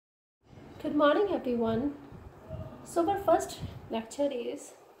Good morning everyone. So our first lecture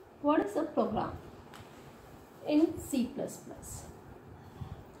is what is a program in C++.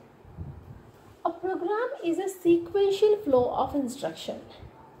 A program is a sequential flow of instruction.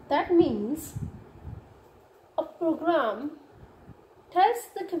 That means a program tells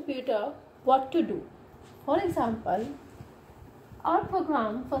the computer what to do. For example, our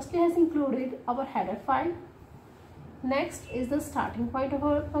program firstly has included our header file. Next is the starting point of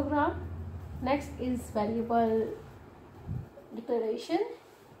our program. Next is variable declaration.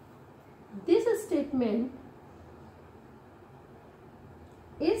 This statement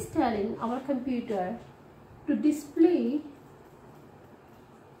is telling our computer to display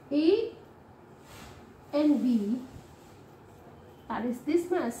A and B, that is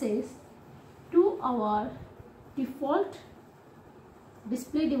this message, to our default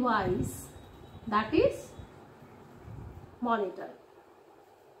display device, that is monitor.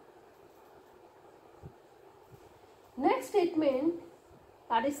 Next statement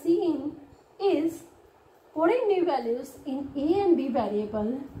that is seen is putting new values in A and B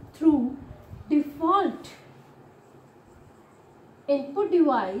variable through default input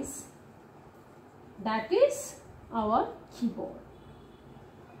device, that is our keyboard.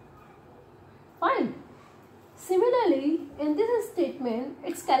 Fine. Similarly, in this statement,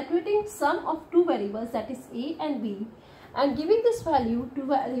 it's calculating sum of two variables, that is A and B, and giving this value to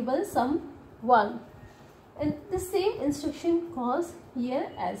variable sum 1. And the same instruction calls here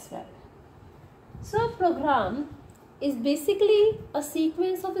as well. So a program is basically a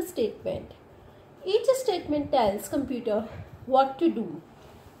sequence of a statement. Each statement tells computer what to do.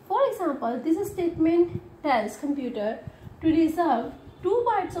 For example, this statement tells computer to reserve 2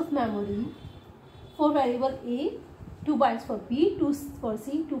 bytes of memory for variable A, 2 bytes for B, 2 for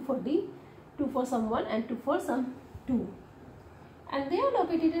C, 2 for D, 2 for sum 1 and 2 for sum 2. And they are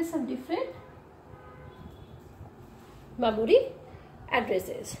located in some different memory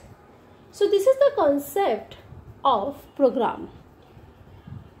addresses. So this is the concept of program.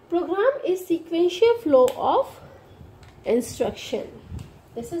 Program is sequential flow of instruction.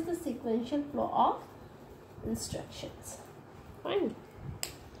 This is the sequential flow of instructions. Fine.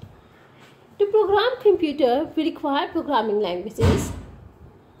 To program computer, we require programming languages.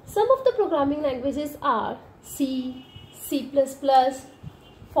 Some of the programming languages are C, C++,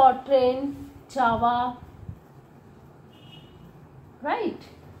 Fortran, Java, right,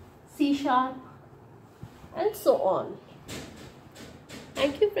 C# and so on.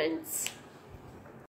 Thank you friends.